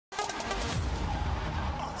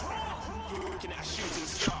looking at a shooting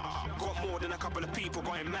star. Got more than a couple of people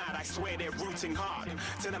going mad, I swear they're rooting hard.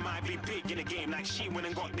 Tell them I'd be big in the game like she went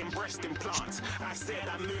and got them breast implants. I said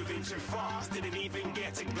I'm moving too fast, didn't even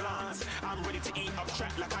get a glance. I'm ready to eat up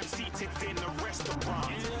track like I'm seated in a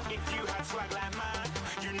restaurant. If you had swag like mine,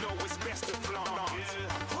 you know it's best to flaunt.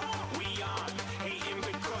 We aren't hating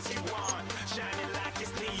because you aren't shining like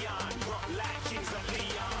it's neon, rock like kings of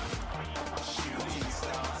Leon. Shooting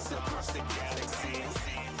stars across the galaxy.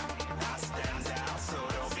 I stand out, so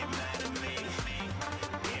don't be mad at me.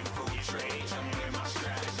 Infiltrate, I'm with my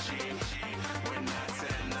strategy. When I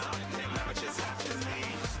turn up, them amateurs have to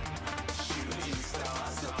leave. Shooting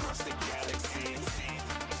stars across the galaxy.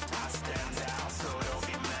 I stand out, so don't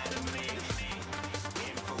be mad at me.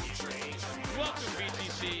 Infiltrate. Welcome,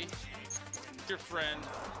 BTC. Your friend,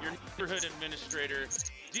 your neighborhood administrator,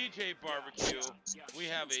 DJ Barbecue. We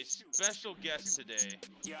have a special guest today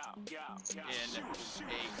in a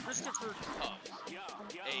Christopher Tubbs,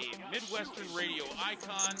 a Midwestern radio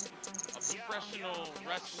icon, a professional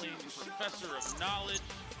wrestling professor of knowledge.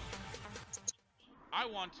 I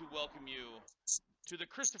want to welcome you to the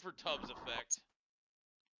Christopher Tubbs effect,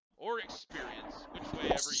 or experience,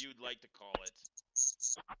 whichever you'd like to call it.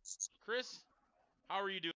 Chris, how are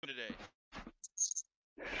you doing today?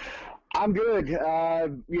 I'm good.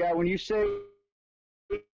 Yeah, when you say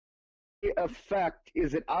effect,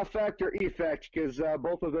 is it affect or effect? Because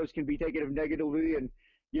both of those can be taken negatively. And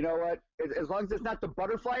you know what? As long as it's not the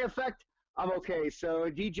butterfly effect, I'm okay.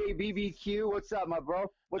 So DJ BBQ, what's up, my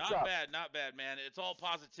bro? What's up? Not bad, man. It's all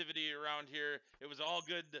positivity around here. It was all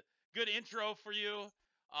good intro for you.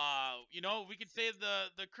 You know, we could say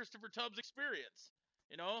the Christopher Tubbs experience.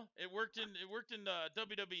 You know, it worked in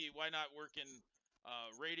WWE. Why not work in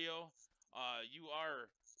radio? You are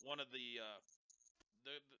one of the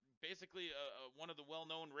basically one of the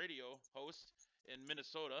well-known radio hosts in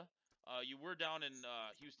Minnesota. You were down in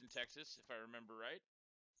Houston, Texas, if I remember right.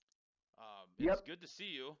 It's good to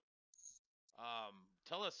see you.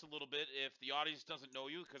 Tell us a little bit, if the audience doesn't know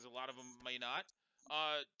you, because a lot of them may not.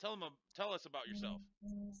 Tell us about yourself.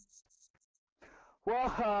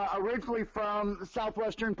 Well, originally from the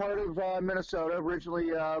southwestern part of Minnesota,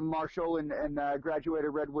 originally Marshall, and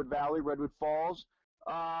graduated Redwood Valley, Redwood Falls.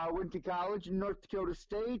 Went to college in North Dakota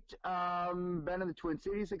State. Been in the Twin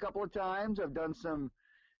Cities a couple of times. I've done some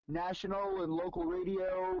national and local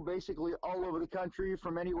radio, basically all over the country,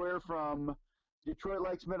 from anywhere from Detroit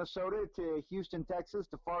Lakes, Minnesota, to Houston, Texas,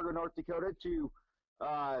 to Fargo, North Dakota, to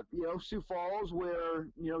Sioux Falls, where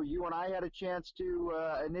you and I had a chance to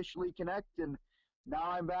initially connect, and now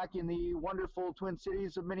I'm back in the wonderful Twin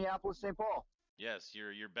Cities of Minneapolis, St. Paul. Yes,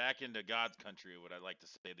 you're back into God's country, what I like to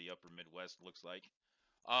say the upper Midwest looks like.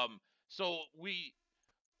 So we'd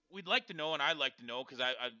like to know, and I'd like to know, because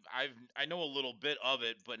I know a little bit of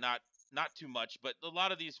it, but not too much. But a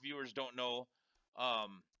lot of these viewers don't know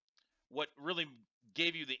what really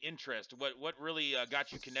gave you the interest, what really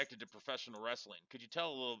got you connected to professional wrestling. Could you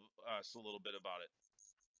tell us a little bit about it?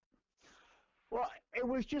 Well, it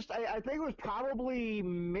was just, I think it was probably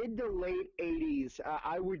mid to late 80s.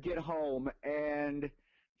 I would get home and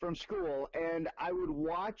from school, and I would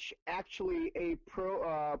watch actually a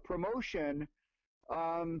promotion,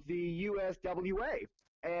 the USWA.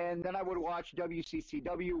 And then I would watch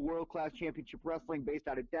WCCW, World Class Championship Wrestling, based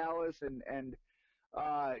out of Dallas. And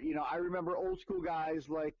I remember old school guys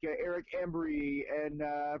like Eric Embry and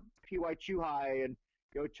P.Y. Chuhai and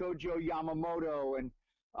Tojo Yamamoto, and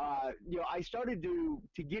I started to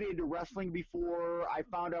get into wrestling before I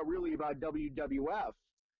found out really about WWF,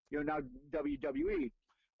 now WWE.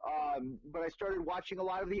 But I started watching a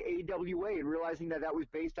lot of the AWA and realizing that was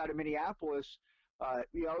based out of Minneapolis.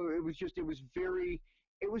 It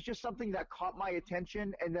was just something that caught my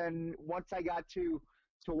attention. And then once I got to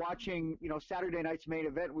watching, Saturday night's main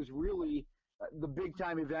event was really the big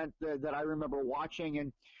time event that I remember watching.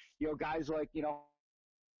 And, guys like,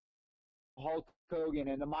 Hulk Hogan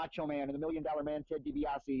and the Macho Man and the $1 Million Man Ted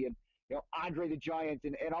DiBiase and Andre the Giant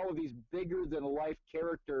and all of these bigger than life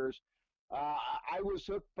characters. I was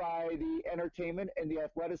hooked by the entertainment and the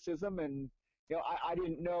athleticism, and I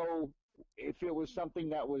didn't know if it was something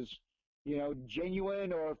that was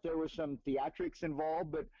genuine or if there was some theatrics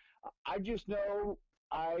involved, but I just know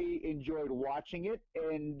I enjoyed watching it,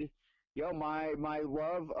 and my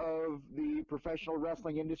love of the professional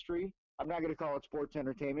wrestling industry. I'm not going to call it sports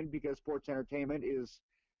entertainment, because sports entertainment it's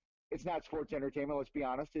not sports entertainment. Let's be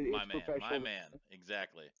honest. It's professional. My man,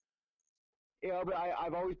 exactly. But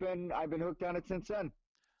I've been hooked on it since then.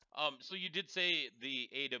 So you did say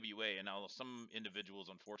the AWA, and now some individuals,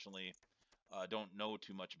 unfortunately, don't know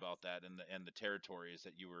too much about that and the territories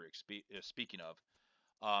that you were speaking of.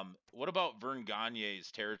 What about Vern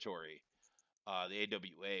Gagne's territory, the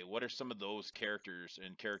AWA? What are some of those characters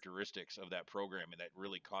and characteristics of that programming that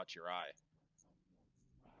really caught your eye?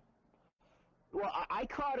 Well, I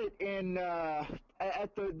caught it in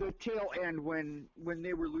at the tail end when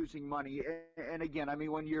they were losing money. And again, I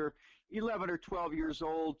mean, when you're 11 or 12 years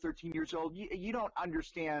old, 13 years old, you don't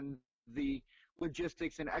understand the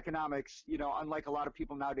logistics and economics, unlike a lot of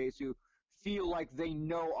people nowadays who feel like they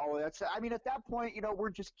know all of that. So, I mean, at that point, we're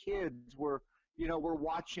just kids. We're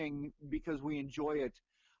watching because we enjoy it.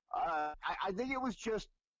 I think it was just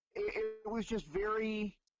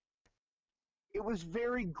very it was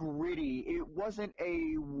very gritty. It wasn't uh,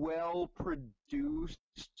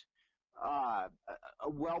 a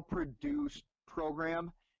well produced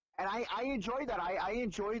program, and I enjoyed that. I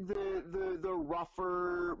enjoyed the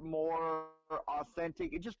rougher, more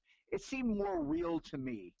authentic. It seemed more real to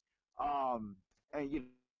me. And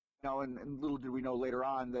and little did we know later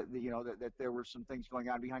on that that there were some things going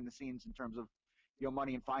on behind the scenes in terms of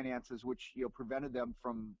money and finances, which prevented them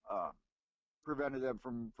from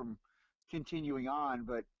continuing on.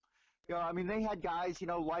 But I mean, they had guys,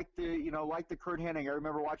 like the Kurt Hennig. I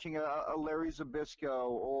remember watching a Larry Zabisco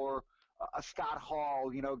or a Scott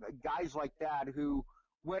Hall, guys like that who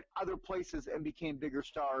went other places and became bigger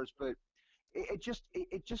stars. But it just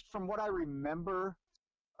from what I remember,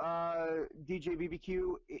 DJ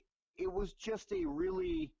BBQ, it was just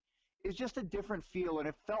it's just a different feel, and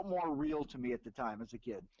it felt more real to me at the time as a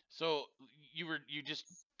kid. So you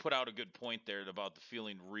just put out a good point there about the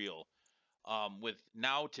feeling real. With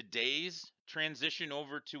now today's transition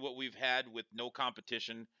over to what we've had with no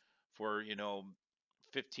competition for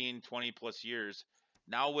 15, 20 plus years.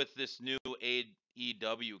 Now with this new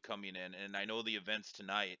AEW coming in, and I know the events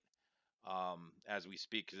tonight, as we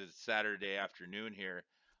speak, because it's Saturday afternoon here.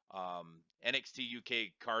 NXT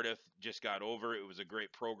UK Cardiff just got over. It was a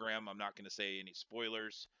great program. I'm not going to say any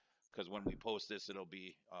spoilers because when we post this, it'll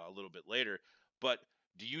be a little bit later. But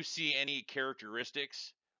do you see any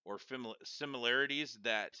characteristics or similarities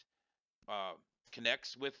that uh,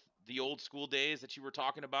 connects with the old school days that you were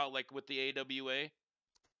talking about, like with the AWA?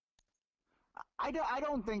 I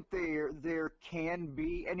don't think there can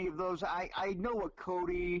be any of those. I know what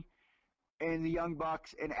Cody and the Young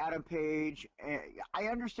Bucks and Adam Page. And I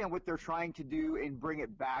understand what they're trying to do and bring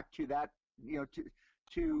it back to that,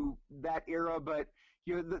 to that era. But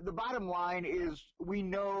the bottom line is we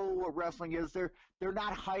know what wrestling is. They're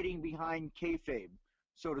not hiding behind kayfabe,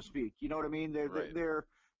 so to speak. You know what I mean? Right. They're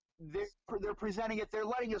presenting it. They're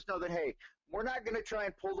letting us know that, hey, we're not going to try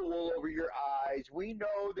and pull the wool over your eyes. We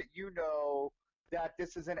know that that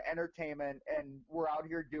this is an entertainment and we're out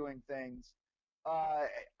here doing things.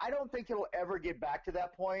 I don't think it'll ever get back to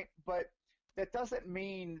that point, but that doesn't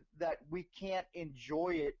mean that we can't enjoy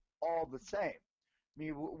it all the same. I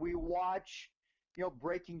mean, we watch,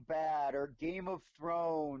 Breaking Bad or Game of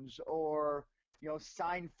Thrones or,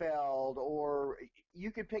 Seinfeld, or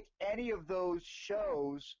you can pick any of those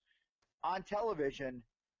shows on television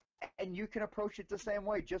and you can approach it the same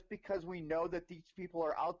way. Just because we know that these people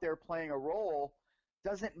are out there playing a role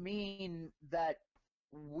doesn't mean that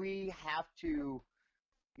we have to,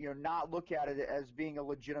 not look at it as being a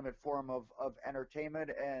legitimate form of entertainment.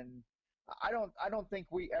 And I don't think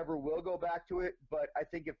we ever will go back to it, but I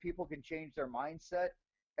think if people can change their mindset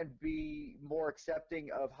and be more accepting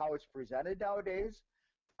of how it's presented nowadays,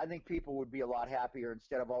 I think people would be a lot happier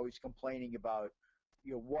instead of always complaining about,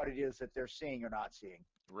 what it is that they're seeing or not seeing.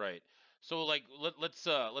 Right. So like let's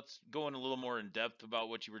go in a little more in depth about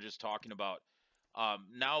what you were just talking about.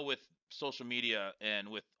 Now with social media and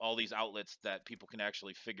with all these outlets that people can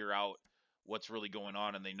actually figure out what's really going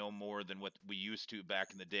on and they know more than what we used to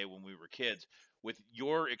back in the day when we were kids. With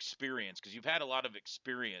your experience, because you've had a lot of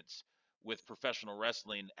experience with professional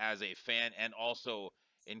wrestling as a fan and also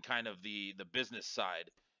in kind of the business side,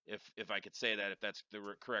 if I could say that, if that's the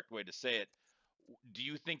correct way to say it, do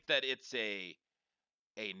you think that it's a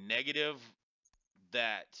negative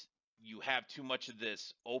that you have too much of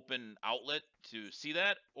this open outlet to see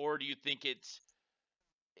that, or do you think it's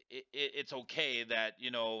okay that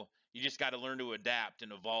you just got to learn to adapt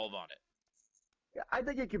and evolve on it? Yeah, I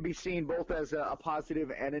think it can be seen both as a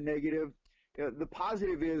positive and a negative. The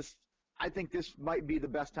positive is I think this might be the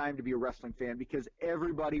best time to be a wrestling fan because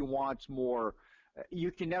everybody wants more.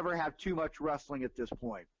 You can never have too much wrestling at this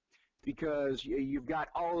point because you've got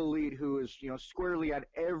All Elite, who is squarely on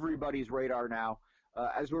everybody's radar now.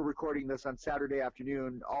 As we're recording this on Saturday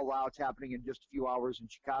afternoon, All Out's happening in just a few hours in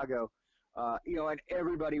Chicago. And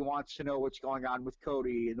everybody wants to know what's going on with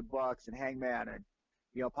Cody and the Bucks and Hangman and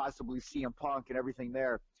possibly CM Punk and everything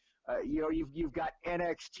there. You've got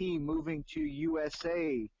NXT moving to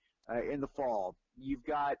USA in the fall. You've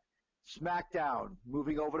got SmackDown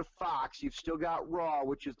moving over to Fox. You've still got Raw,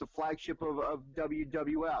 which is the flagship of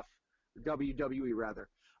WWF, WWE rather.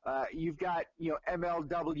 You've got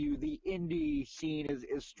MLW. The indie scene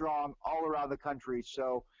is strong all around the country.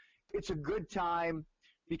 So it's a good time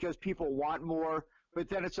because people want more. But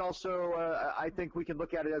then it's also, I think we can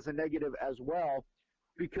look at it as a negative as well,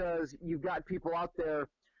 because you've got people out there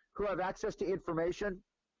who have access to information,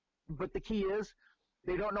 but the key is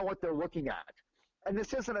they don't know what they're looking at. And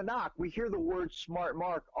this isn't a knock. We hear the word smart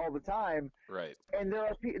mark all the time. Right. And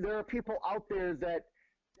there are people out there that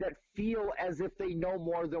feel as if they know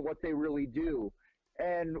more than what they really do.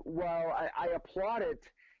 And while I applaud it,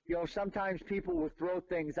 sometimes people will throw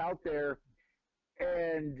things out there,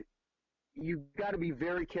 and you've got to be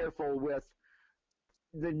very careful with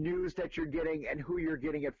the news that you're getting and who you're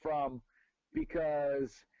getting it from,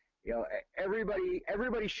 because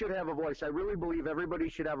everybody should have a voice. I really believe everybody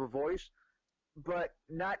should have a voice, but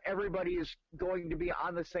not everybody is going to be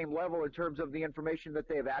on the same level in terms of the information that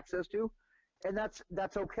they have access to, and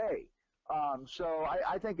that's okay. So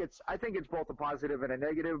I think it's both a positive and a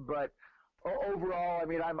negative, but overall, I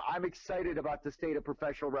mean, I'm excited about the state of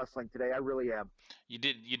professional wrestling today. I really am. You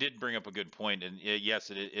did bring up a good point, and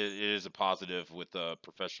yes, it is a positive with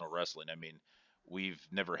professional wrestling. I mean, we've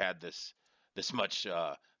never had this much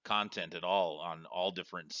content at all on all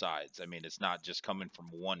different sides. I mean, it's not just coming from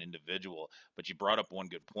one individual. But you brought up one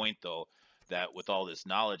good point, though, that with all this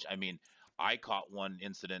knowledge, I mean, I caught one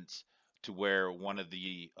incident to where one of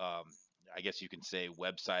the I guess you can say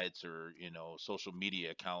websites or social media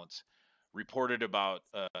accounts reported about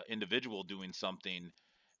individual doing something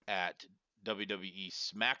at WWE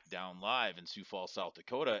SmackDown Live in Sioux Falls, South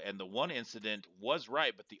Dakota, and the one incident was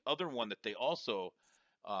right, but the other one that they also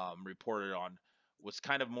reported on was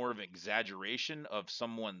kind of more of an exaggeration of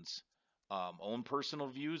someone's own personal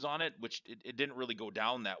views on it, which it didn't really go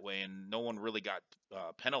down that way, and no one really got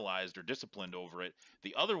penalized or disciplined over it.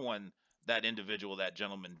 The other one, that individual, that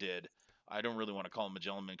gentleman did. I don't really want to call him a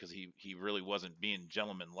gentleman because he really wasn't being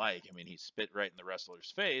gentleman-like. I mean, he spit right in the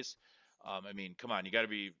wrestler's face. I mean, come on, you got to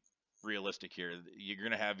be realistic here. You're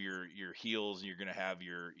gonna have your heels, and you're gonna have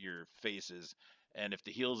your faces. And if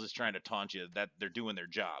the heels is trying to taunt you, that they're doing their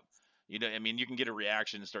job. I mean, you can get a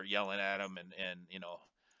reaction and start yelling at them and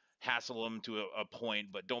hassle them to a point,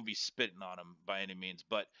 but don't be spitting on them by any means.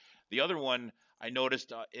 But the other one, I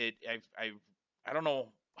noticed I don't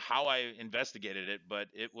know how I investigated it, but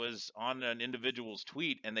it was on an individual's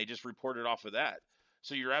tweet, and they just reported off of that.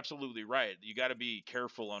 So you're absolutely right. You got to be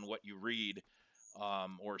careful on what you read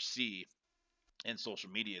or see in social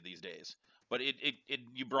media these days. But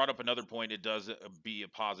you brought up another point. It does be a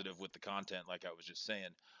positive with the content, like I was just saying.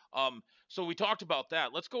 So we talked about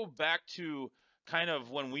that. Let's go back to kind of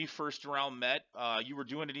when we first around met. You were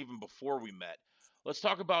doing it even before we met. Let's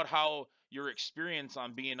talk about how your experience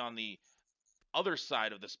on being on the other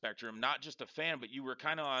side of the spectrum, not just a fan, but you were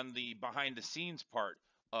kind of on the behind the scenes part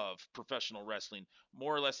of professional wrestling,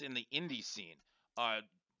 more or less in the indie scene.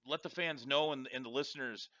 Let the fans know and the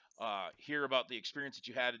listeners hear about the experience that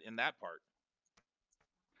you had in that part.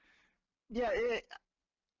 Yeah,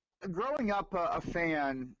 growing up a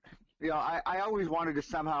fan, I always wanted to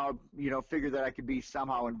somehow, figure that I could be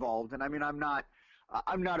somehow involved. And I mean, I'm not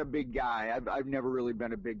a big guy. I've never really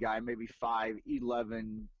been a big guy. Maybe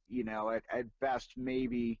 5'11", at best,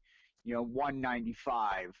 maybe,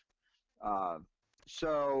 195.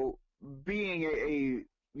 So being a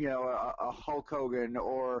Hulk Hogan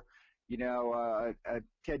or, a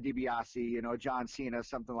Ted DiBiase, John Cena,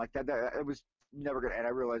 something like that, it was never going to end.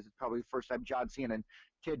 I realized it's probably the first time John Cena and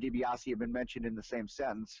Ted DiBiase have been mentioned in the same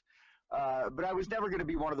sentence. But I was never going to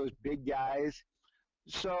be one of those big guys.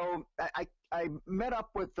 So I met up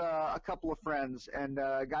with a couple of friends and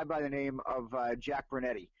a guy by the name of Jack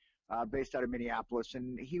Brunetti, based out of Minneapolis,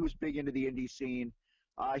 and he was big into the indie scene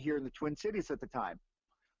here in the Twin Cities at the time.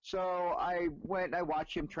 So I went and I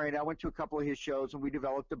watched him train. I went to a couple of his shows, and we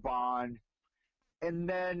developed a bond. And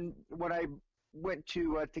then when I went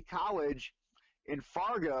to college in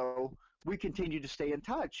Fargo, we continued to stay in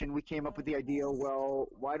touch, and we came up with the idea, well,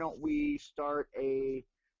 why don't we see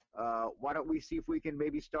if we can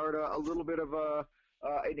maybe start a little bit of an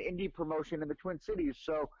indie promotion in the Twin Cities.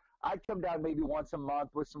 So I'd come down maybe once a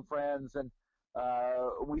month with some friends, and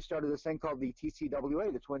we started this thing called the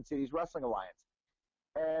TCWA, the Twin Cities Wrestling Alliance.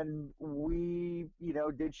 And we,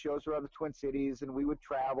 did shows around the Twin Cities, and we would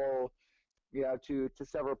travel, to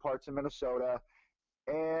several parts of Minnesota.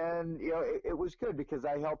 And, it was good because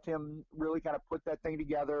I helped him really kind of put that thing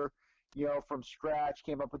together. from scratch,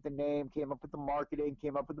 came up with the name, came up with the marketing,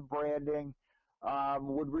 came up with the branding,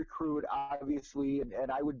 would recruit, obviously,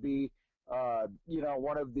 and I would be,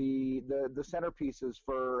 one of the centerpieces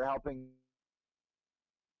for helping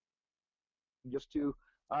just to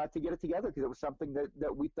get it together because it was something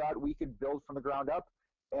that we thought we could build from the ground up,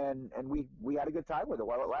 and we had a good time with it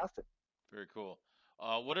while it lasted. Very cool.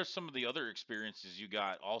 What are some of the other experiences you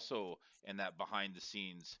got also in that behind the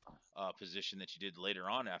scenes position that you did later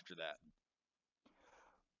on after that?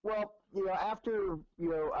 Well, after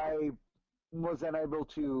I was unable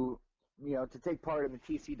to to take part in the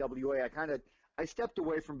TCWA, I stepped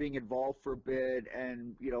away from being involved for a bit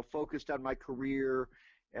and focused on my career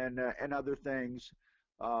and other things.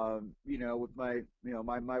 With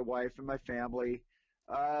my my wife and my family.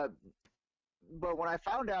 Uh, but when I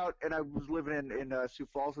found out, and I was living in Sioux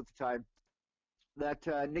Falls at the time, that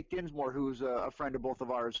Nick Dinsmore, who's a friend of both of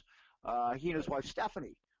ours, he and his wife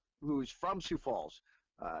Stephanie, who's from Sioux Falls,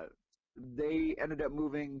 uh, they ended up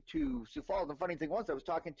moving to Sioux Falls. The funny thing was, I was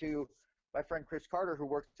talking to my friend Chris Carter, who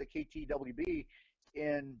works at KTWB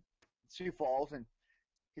in Sioux Falls, and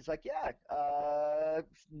he's like, "Yeah,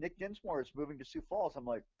 Nick Dinsmore is moving to Sioux Falls." I'm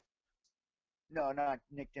like, "No, not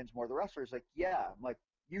Nick Dinsmore, the wrestler." He's like, "Yeah." I'm like,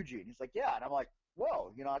 "Eugene." He's like, "Yeah," and I'm like,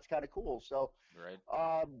 "Whoa, it's kind of cool." So Right.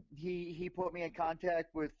 he put me in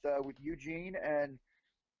contact with Eugene, and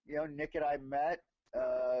Nick and I met,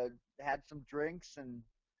 uh, had some drinks, and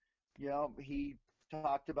he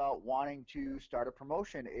talked about wanting to start a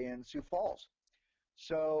promotion in Sioux Falls.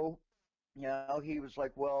 So he was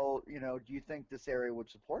like, "Well, do you think this area would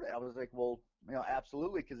support it?" I was like, "Well,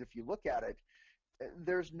 absolutely, because if you look at it,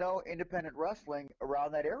 there's no independent wrestling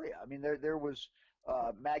around that area. I mean, there was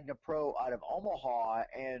Magna Pro out of Omaha,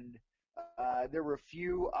 and there were a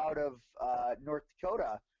few out of North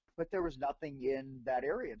Dakota, but there was nothing in that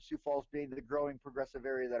area. And Sioux Falls being the growing progressive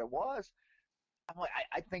area that it was, I'm like,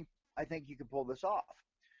 I think you can pull this off."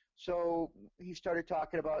 So he started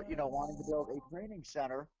talking about wanting to build a training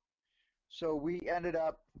center. So we ended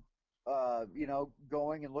up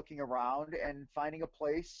going and looking around and finding a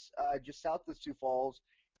place just south of Sioux Falls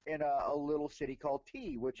in a little city called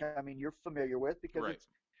T, which I mean you're familiar with because Right.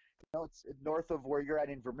 it's north of where you're at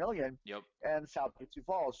in Vermilion Yep. and south of Sioux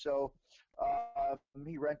Falls. So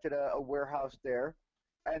he rented a warehouse there,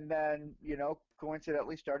 and then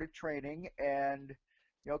coincidentally started training and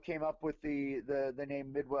came up with the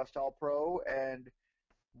name Midwest All Pro, and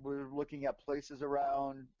we're looking at places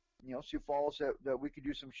around Sioux Falls that we could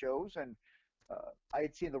do some shows. And I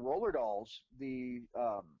had seen the Roller Dolls, the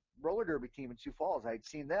roller derby team in Sioux Falls. I had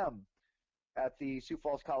seen them at the Sioux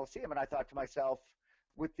Falls Coliseum, and I thought to myself,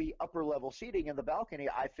 with the upper level seating in the balcony,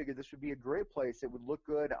 I figured this would be a great place. It would look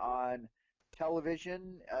good on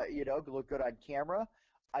television, look good on camera.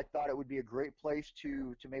 I thought it would be a great place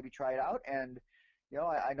to maybe try it out. And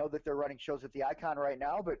I know that they're running shows at the Icon right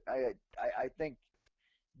now, but I think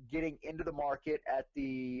getting into the market at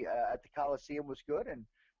the Coliseum was good, and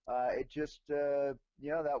it just that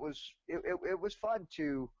was it was fun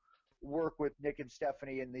to work with Nick and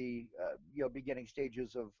Stephanie in the beginning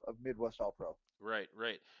stages of Midwest All Pro. Right.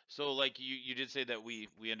 Right. So like you did say that we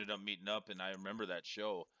ended up meeting up, and I remember that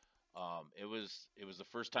show. It was the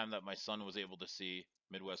first time that my son was able to see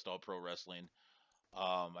Midwest All Pro Wrestling.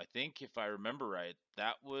 I think if I remember right,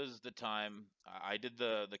 that was the time I did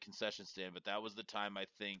the concession stand, but that was the time I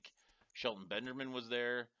think Shelton Benjamin was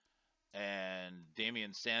there and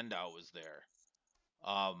Damian Sandow was there.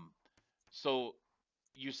 Um, so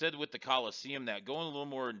you said with the Coliseum that going a little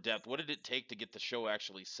more in depth, what did it take to get the show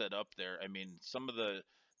actually set up there? I mean, some of the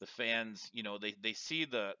fans, they see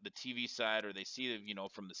the TV side or they see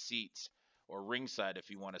from the seats or ringside, if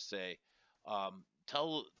you want to say.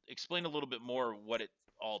 Explain a little bit more what it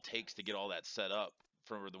all takes to get all that set up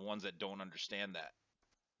for the ones that don't understand that.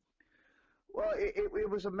 Well, it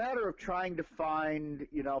was a matter of trying to find,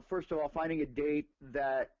 first of all, finding a date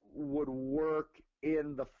that would work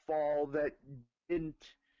in the fall didn't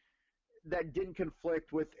didn't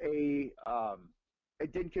conflict with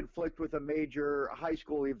it didn't conflict with a major high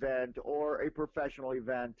school event or a professional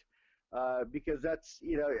event, because that's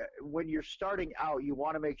when you're starting out, you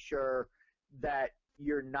want to make sure that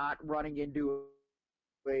you're not running into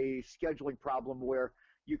a scheduling problem where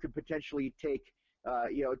you could potentially take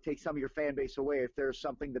some of your fan base away if there's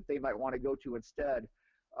something that they might want to go to instead.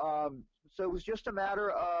 So it was just a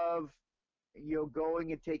matter of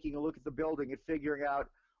going and taking a look at the building and figuring out,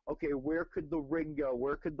 okay, where could the ring go?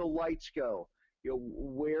 Where could the lights go?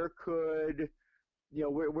 Where could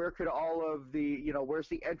where could all of the where's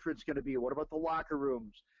the entrance going to be? What about the locker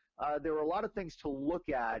rooms? There were a lot of things to look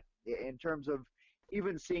at in terms of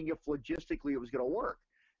even seeing if logistically it was going to work.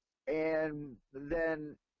 and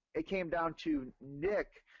then it came down to Nick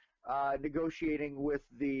negotiating with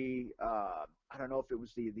the I don't know if it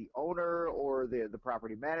was the owner or the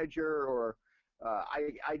property manager, or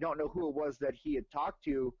I don't know who it was that he had talked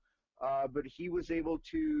to, but he was able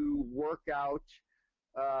to work out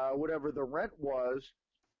whatever the rent was,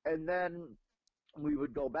 and then we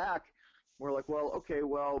would go back. We're like, well, okay,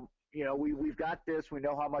 well, we've got this. We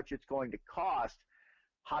know how much it's going to cost.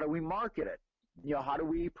 How do we market it? How do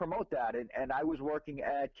we promote that? And I was working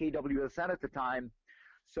at KWSN at the time,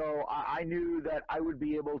 so I knew that I would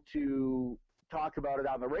be able to talk about it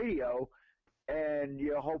on the radio, and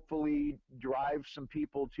hopefully drive some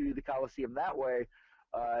people to the Coliseum that way.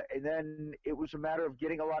 And then it was a matter of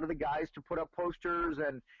getting a lot of the guys to put up posters,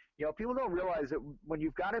 and people don't realize that when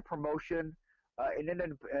you've got a promotion,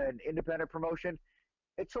 an independent promotion,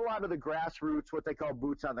 it's a lot of the grassroots, what they call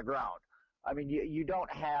boots on the ground. I mean, you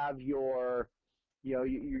don't have your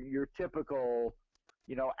typical,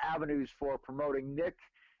 avenues for promoting. Nick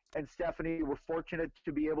and Stephanie were fortunate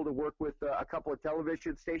to be able to work with a couple of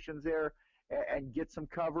television stations there and get some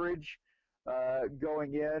coverage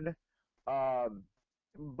going in.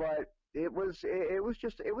 But it was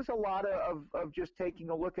a lot of just taking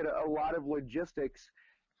a look at a lot of logistics,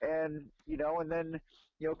 and then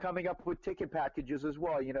coming up with ticket packages as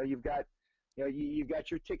well. You've got you've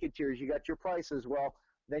got your ticket tiers, you got your prices. Well,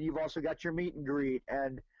 then you've also got your meet and greet,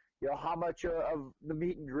 and how much of the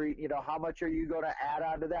meet and greet, how much are you going to add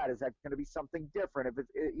on to that? Is that going to be something different? If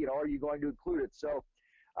it's, are you going to include it? So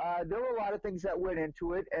there were a lot of things that went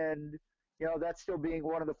into it, and that still being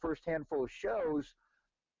one of the first handful of shows,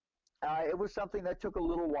 it was something that took a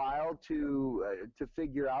little while to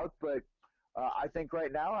figure out. But I think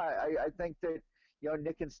right now, I think that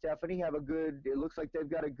Nick and Stephanie have a good. It looks like they've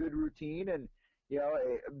got a good routine, and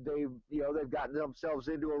they've gotten themselves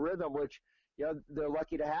into a rhythm, which they're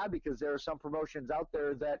lucky to have, because there are some promotions out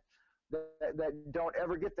there that don't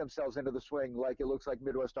ever get themselves into the swing like it looks like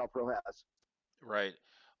Midwest All Pro has. Right.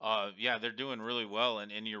 Yeah, they're doing really well,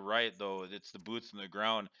 and you're right though. It's the boots on the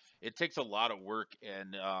ground. It takes a lot of work,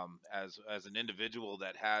 and as an individual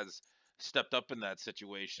that has stepped up in that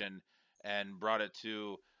situation and brought it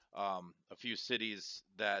to a few cities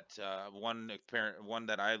that one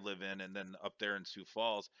that I live in, and then up there in Sioux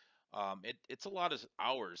Falls. It's a lot of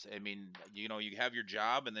hours. I mean, you have your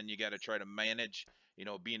job, and then you got to try to manage,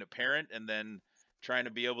 being a parent, and then trying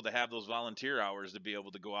to be able to have those volunteer hours to be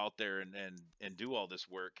able to go out there and do all this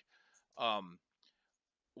work. Um,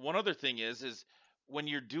 One other thing is when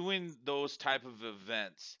you're doing those type of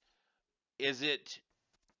events, is it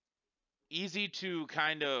easy to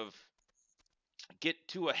kind of get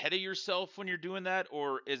too ahead of yourself when you're doing that,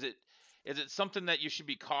 or is it something that you should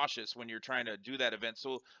be cautious when you're trying to do that event?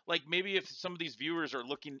 So like maybe if some of these viewers are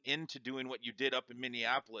looking into doing what you did up in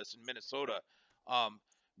Minneapolis and Minnesota, um,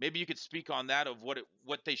 maybe you could speak on that, of what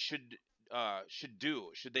they should do.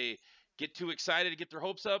 Should they get too excited to get their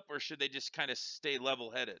hopes up, or should they just kind of stay level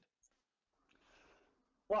headed?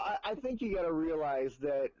 Well, I think you got to realize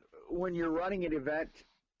that when you're running an event,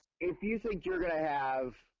 if you think you're going to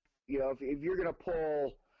have, if you're going to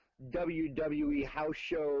pull WWE house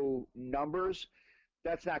show numbers,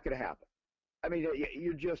 that's not going to happen. I mean,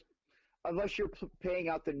 you're just, unless you're paying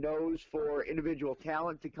out the nose for individual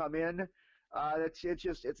talent to come in,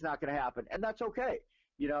 it's not going to happen, and that's okay.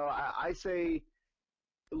 I say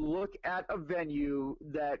look at a venue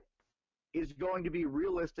that is going to be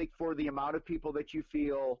realistic for the amount of people that you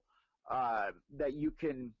feel that you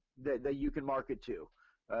can market to.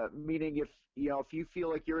 Meaning, if you feel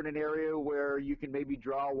like you're in an area where you can maybe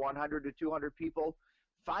draw 100 to 200 people,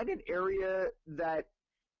 find an area that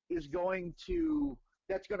is going to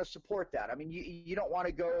support that. I mean, you don't want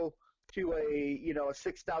to go to a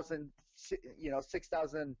 6,000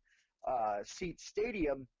 seat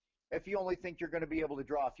stadium if you only think you're going to be able to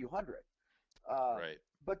draw a few hundred. Right.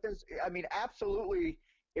 But absolutely,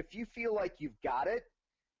 if you feel like you've got it,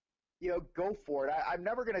 go for it. I'm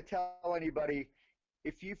never going to tell anybody,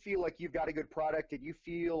 if you feel like you've got a good product and you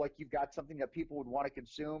feel like you've got something that people would want to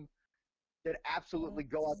consume, then absolutely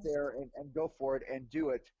go out there and go for it and do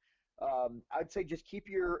it. I'd say just keep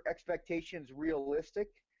your expectations realistic.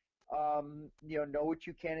 Know what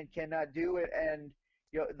you can and cannot do it. And,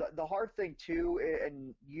 the hard thing too,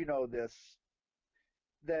 and this,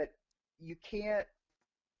 that you can't,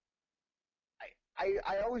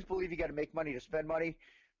 I always believe you got to make money to spend money,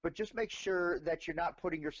 but just make sure that you're not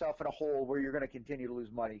putting yourself in a hole where you're going to continue to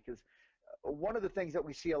lose money. Because one of the things that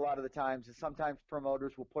we see a lot of the times is sometimes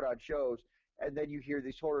promoters will put on shows, and then you hear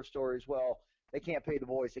these horror stories. Well, they can't pay the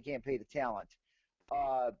voice, they can't pay the talent.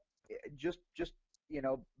 Just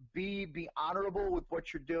be honorable with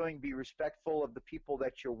what you're doing, be respectful of the people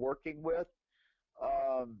that you're working with,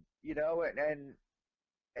 and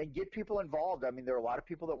get people involved. I mean, there are a lot of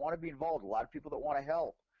people that want to be involved, a lot of people that want to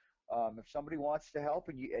help. If somebody wants to help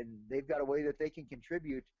and they've got a way that they can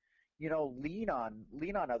contribute, lean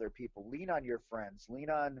on other people, lean on your friends, lean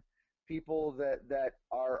on people that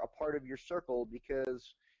are a part of your circle,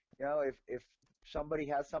 because if somebody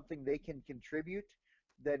has something they can contribute,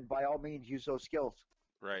 then by all means use those skills.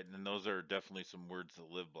 Right, and those are definitely some words to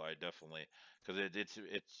live by, definitely, because it's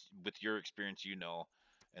with your experience,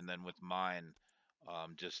 and then with mine,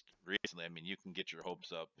 just recently. I mean, you can get your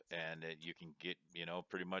hopes up, and you can get,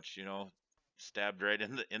 pretty much, stabbed right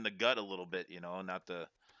in the gut a little bit, not to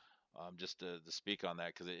just to speak on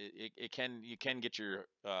that, because it can you can get your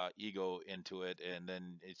ego into it, and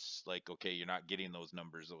then it's like, okay, you're not getting those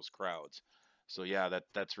numbers, those crowds. So yeah,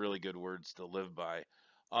 that's really good words to live by.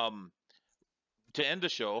 Um, to end the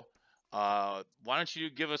show, why don't you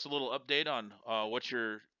give us a little update on what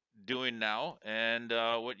you're doing now, and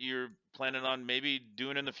what you're planning on maybe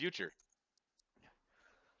doing in the future?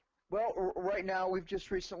 Well, right now we've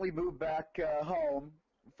just recently moved back home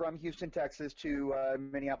from Houston, Texas to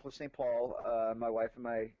Minneapolis, St. Paul. My wife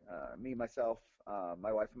and me, myself,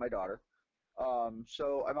 my wife and my daughter.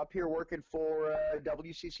 So I'm up here working for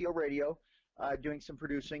WCCO Radio, doing some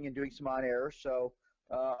producing and doing some on air. So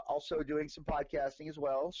also doing some podcasting as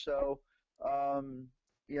well. So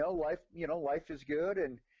life is good,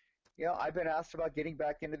 and I've been asked about getting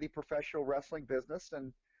back into the professional wrestling business,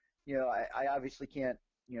 and I obviously can't,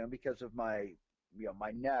 because of my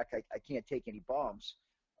neck, I can't take any bumps.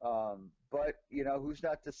 But who's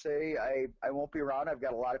not to say I won't be around? I've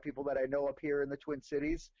got a lot of people that I know up here in the Twin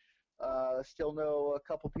Cities. Still know a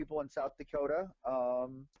couple people in South Dakota.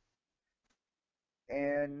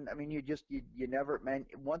 And I mean, you never, man.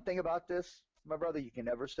 One thing about this, my brother, you can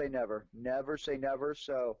never say never. Never say never.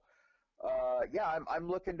 So yeah, I'm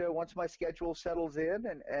looking to, once my schedule settles in,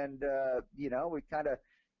 and we kind of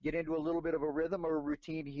get into a little bit of a rhythm or a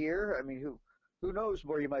routine here. I mean, who knows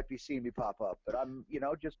where you might be seeing me pop up? But I'm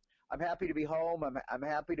happy to be home. I'm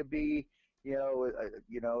happy to be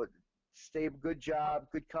stay, good job,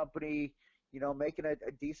 good company, making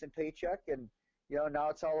a decent paycheck, and now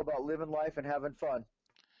it's all about living life and having fun.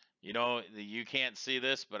 You can't see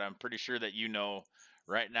this, but I'm pretty sure that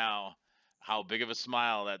right now how big of a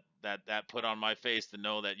smile that put on my face, to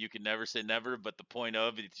know that you can never say never. But the point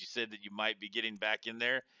of it, you said that you might be getting back in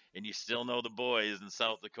there, and you still know the boys in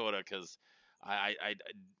South Dakota, because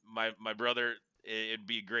my brother, it'd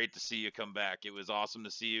be great to see you come back. It was awesome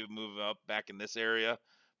to see you move up back in this area,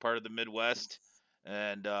 part of the Midwest,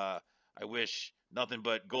 and I wish nothing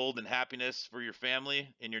but gold and happiness for your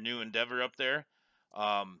family in your new endeavor up there.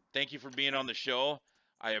 Thank you for being on the show.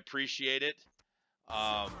 I appreciate it.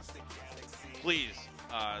 Um, Please,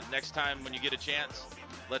 next time when you get a chance,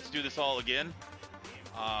 let's do this all again.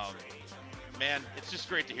 Um, Man, it's just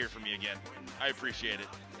great to hear from you again. I appreciate it.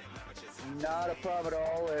 Not a problem at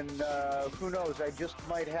all. And who knows? I just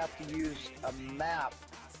might have to use a map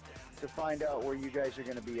to find out where you guys are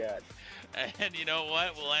going to be at. And you know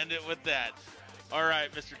what? We'll end it with that. All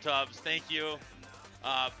right, Mr. Tubbs, thank you.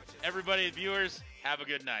 Everybody, viewers, have a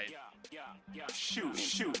good night. Shoot,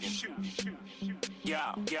 shoot, shoot, shoot, shoot.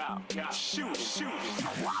 Yeah, shoot, shoot.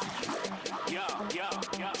 Yeah,